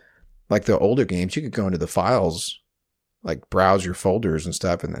into the older games, you could go into the files, like browse your folders and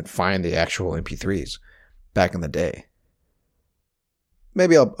stuff, and then find the actual MP3s back in the day.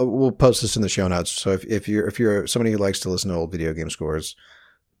 Maybe we'll post this in the show notes. So if you're somebody who likes to listen to old video game scores,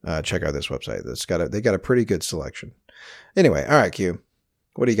 check out this website. They got a pretty good selection. Anyway, all right, Q,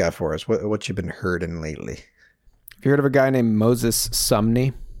 what do you got for us? What you been herding lately? Have you heard of a guy named Moses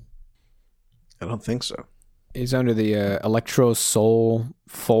Sumney? I don't think so. He's under the electro soul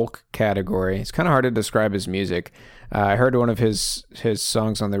folk category. It's kind of hard to describe his music. I heard one of his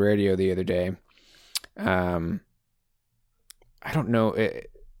songs on the radio the other day. I don't know.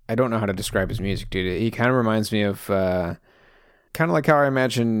 I don't know how to describe his music, dude. He kind of reminds me of kind of like how I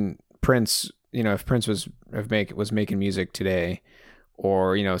imagine Prince. If Prince was making music today,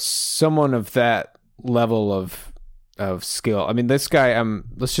 or someone of that level of skill. I mean, this guy.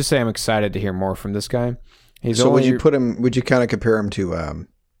 Let's just say I'm excited to hear more from this guy. Would you kind of compare him to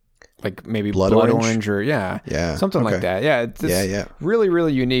like maybe Blood Orange or something okay. like that. Yeah, it's really,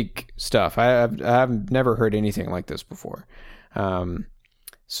 really unique stuff. I've never heard anything like this before.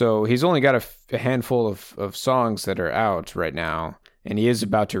 So he's only got a handful of songs that are out right now, and he is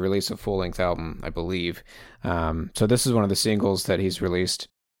about to release a full-length album, I believe. So this is one of the singles that he's released.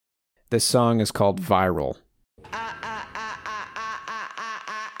 This song is called Viral.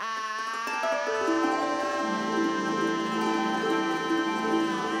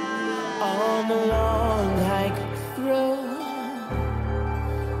 On a long hike through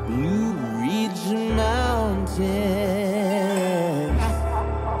Blue Ridge Mountains,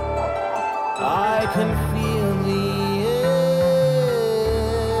 I can feel the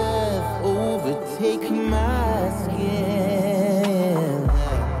earth overtake my skin,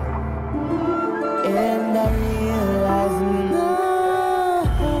 and I realize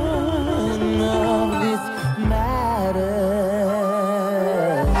none of this matters.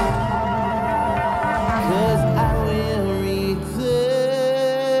 'Cause I will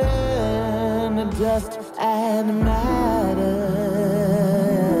return to dust and matter.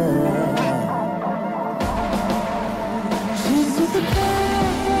 To the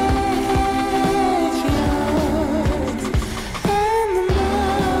patriots and the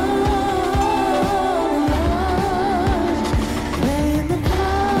march, playing the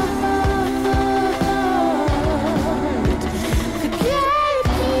part to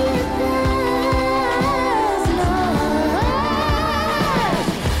gatekeepers night.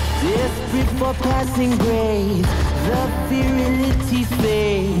 Desperate for passing grades, the virility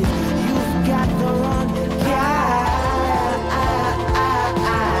fades. You've got the wrong guy.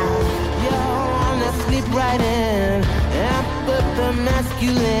 You wanna slip right in and put the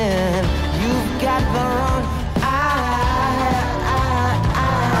masculine. You've got the wrong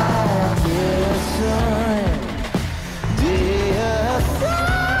dear son, dear son,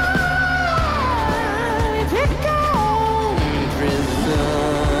 pick on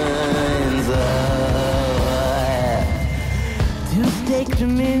prisons to take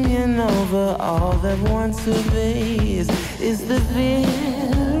dominion over all that one surveys is the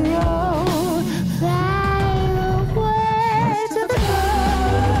virile way to the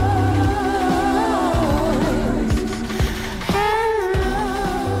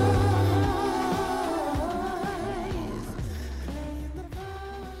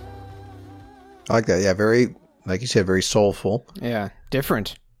I like that. Yeah, very, like you said, very soulful. Yeah,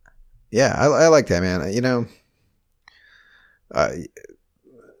 different. Yeah, I like that, man.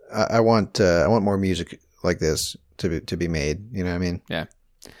 I want more music like this to be made. You know what I mean? Yeah,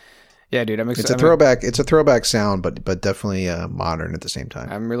 dude. I'm excited. It's a throwback. It's a throwback sound, but definitely modern at the same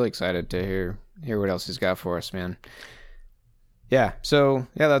time. I'm really excited to hear what else he's got for us, man. Yeah. So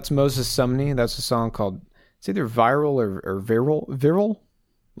yeah, that's Moses Sumney. That's a song called. It's either viral or viral,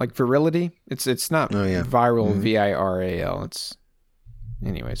 like virility. It's not viral. VIRAL. It's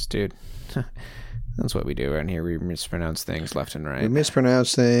anyways, dude. That's what we do around here. We mispronounce things left and right. We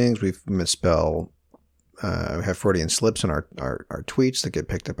mispronounce things. We misspell. We have Freudian slips in our tweets that get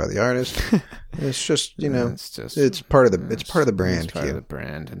picked up by the artist. It's just it's part of the brand. It's part of the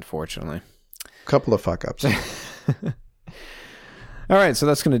brand, unfortunately. Couple of fuck ups. All right, so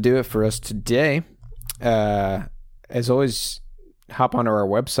that's going to do it for us today. As always, hop onto our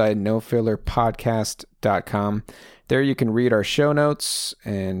website, nofillerpodcast.com. There you can read our show notes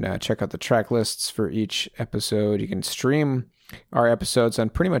and check out the track lists for each episode. You can stream our episodes on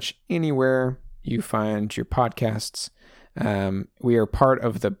pretty much anywhere you find your podcasts. We are part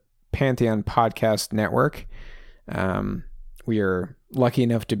of the Pantheon Podcast Network. We are lucky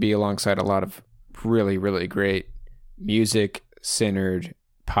enough to be alongside a lot of really, really great music-centered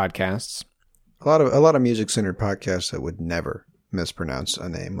podcasts. A lot of music-centered podcasts that would never mispronounce a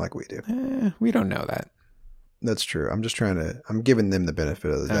name like we do. We don't know that. That's true. I'm giving them the benefit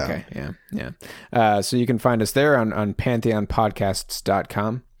of the doubt. Okay, yeah. So you can find us there on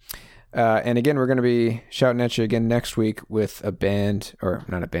pantheonpodcasts.com. And again, we're going to be shouting at you again next week with a band, or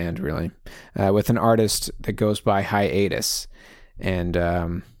not a band really, with an artist that goes by Hiatus. And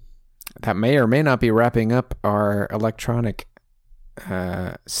that may or may not be wrapping up our electronic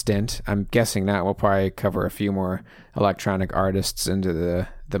stint. I'm guessing not. We'll probably cover a few more electronic artists into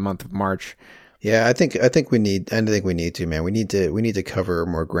the month of March. Yeah, I think we need to, man. We need to cover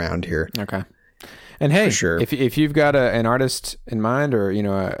more ground here. Okay. And hey, for sure. if you've got an artist in mind, or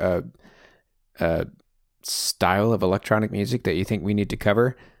a style of electronic music that you think we need to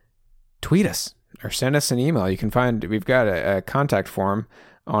cover, tweet us or send us an email. We've got a contact form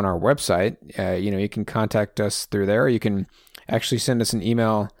on our website. You can contact us through there. You can actually send us an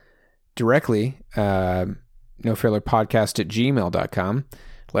email directly, nofillerpodcast@gmail.com.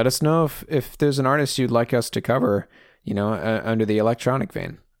 Let us know if there's an artist you'd like us to cover, under the electronic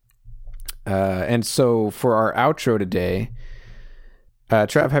vein. And so for our outro today,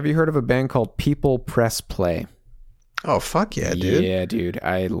 Trav, have you heard of a band called People Press Play? Oh, fuck yeah, dude. Yeah, dude.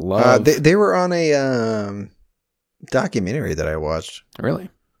 I love... They were on a documentary that I watched. Really?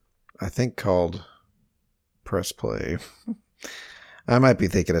 I think called Press Play. I might be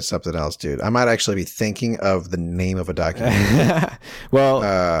thinking of something else, dude. I might actually be thinking of the name of a documentary. Well,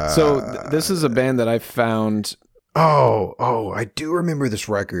 this is a band that I found... Oh, I do remember this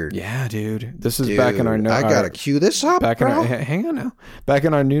record. Yeah, dude. This is back in our... I gotta cue this up, back bro. Hang on now. Back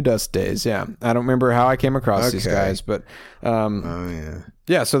in our New Dust days, yeah. I don't remember how I came across these guys, but...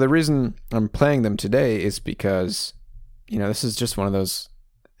 Yeah, so the reason I'm playing them today is because, this is just one of those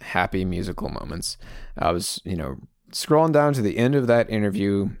happy musical moments. I was, scrolling down to the end of that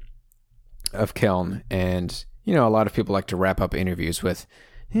interview of Keln, and, a lot of people like to wrap up interviews with...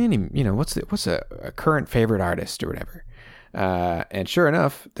 what's a current favorite artist or whatever. And sure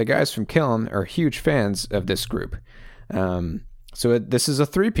enough, the guys from Keln are huge fans of this group. So this is a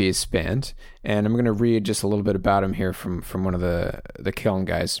 3-piece band, and I'm going to read just a little bit about them here from one of the Keln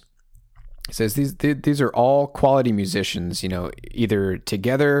guys. It says these are all quality musicians, either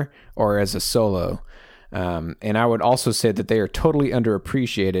together or as a solo. And I would also say that they are totally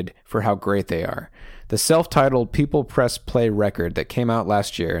underappreciated for how great they are. The self-titled People Press Play record that came out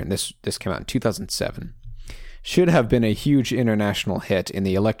last year, and this came out in 2007, should have been a huge international hit in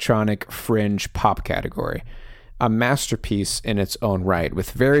the electronic fringe pop category. A masterpiece in its own right,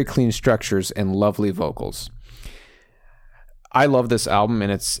 with very clean structures and lovely vocals. I love this album,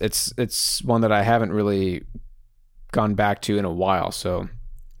 and it's one that I haven't really gone back to in a while. So,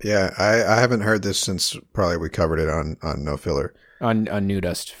 yeah, I haven't heard this since probably we covered it on No Filler. On New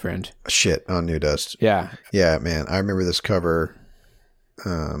Dust, friend. Shit, on New Dust. Yeah. Yeah, man. I remember this cover.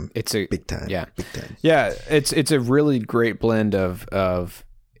 It's a big time. Yeah. Big time. Yeah, it's a really great blend of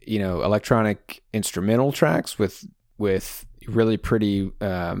electronic instrumental tracks with really pretty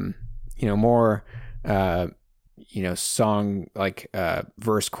more song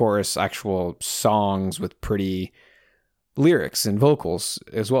verse chorus actual songs with pretty lyrics and vocals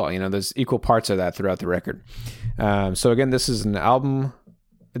as well. There's equal parts of that throughout the record. So again, this is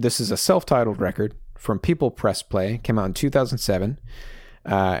a self-titled record from People Press Play. Came out in 2007.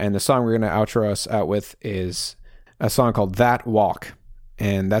 And the song we're going to outro us out with is a song called That Walk.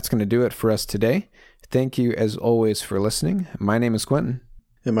 And that's going to do it for us today. Thank you as always for listening. My name is Quentin.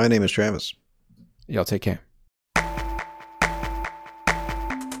 And my name is Travis. Y'all take care.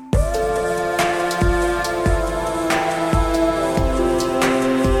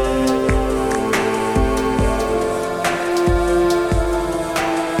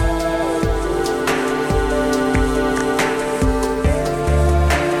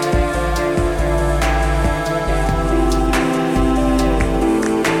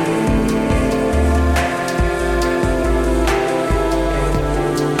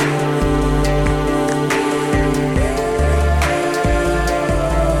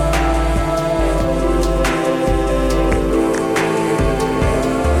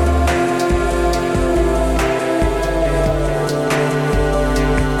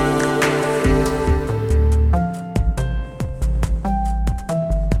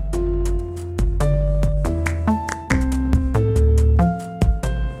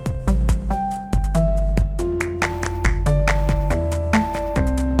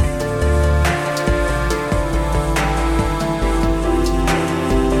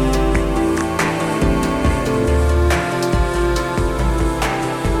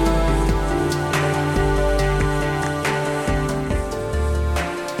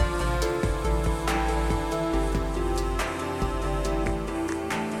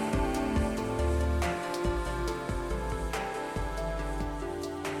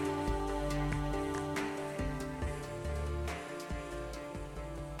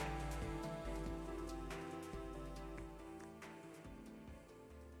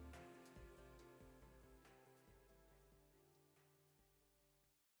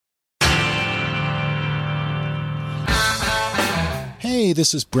 Hey,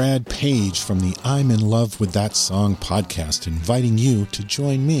 this is Brad Page from the I'm in Love with That Song podcast, inviting you to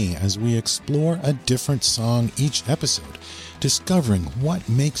join me as we explore a different song each episode, discovering what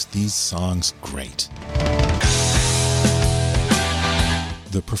makes these songs great.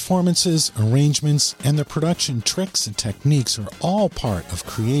 The performances, arrangements, and the production tricks and techniques are all part of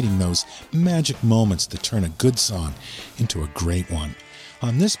creating those magic moments that turn a good song into a great one.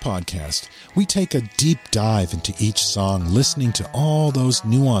 On this podcast, we take a deep dive into each song, listening to all those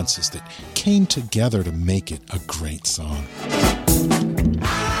nuances that came together to make it a great song.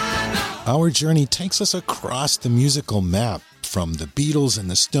 Our journey takes us across the musical map, from the Beatles and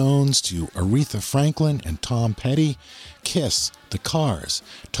the Stones to Aretha Franklin and Tom Petty, Kiss, The Cars,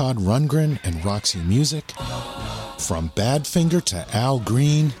 Todd Rundgren and Roxy Music, from Badfinger to Al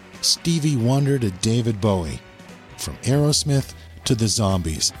Green, Stevie Wonder to David Bowie, from Aerosmith to the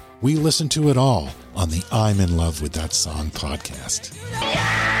Zombies. We listen to it all on the I'm in Love with That Song podcast.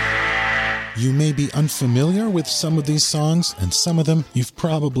 You may be unfamiliar with some of these songs, and some of them you've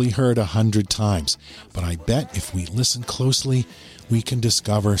probably heard 100 times, but I bet if we listen closely, we can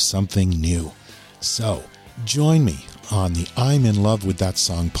discover something new. So, join me on the I'm in Love with That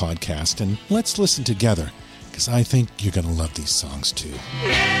Song podcast, and let's listen together, because I think you're going to love these songs too.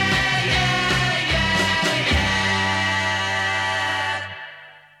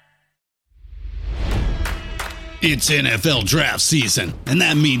 It's NFL draft season, and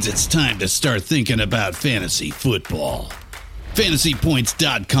that means it's time to start thinking about fantasy football.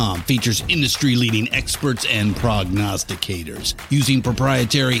 FantasyPoints.com features industry-leading experts and prognosticators using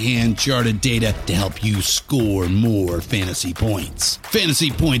proprietary hand-charted data to help you score more fantasy points.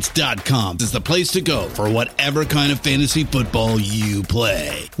 FantasyPoints.com is the place to go for whatever kind of fantasy football you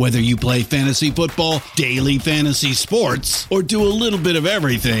play. Whether you play fantasy football, daily fantasy sports, or do a little bit of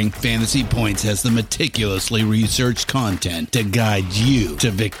everything, Fantasy Points has the meticulously researched content to guide you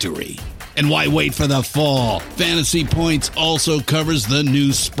to victory. And why wait for the fall? Fantasy Points also covers the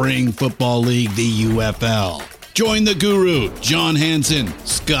new spring football league, the UFL. Join the guru, John Hansen,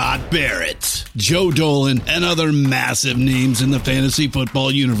 Scott Barrett, Joe Dolan, and other massive names in the fantasy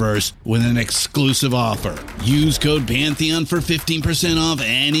football universe with an exclusive offer. Use code Pantheon for 15% off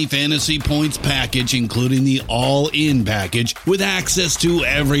any Fantasy Points package, including the all-in package, with access to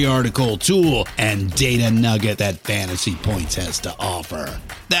every article, tool, and data nugget that Fantasy Points has to offer.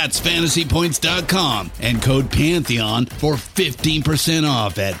 That's FantasyPoints.com and code Pantheon for 15%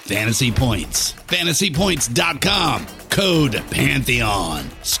 off at Fantasy Points. FantasyPoints.com, code Pantheon.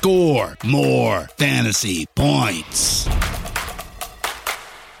 Score more fantasy points.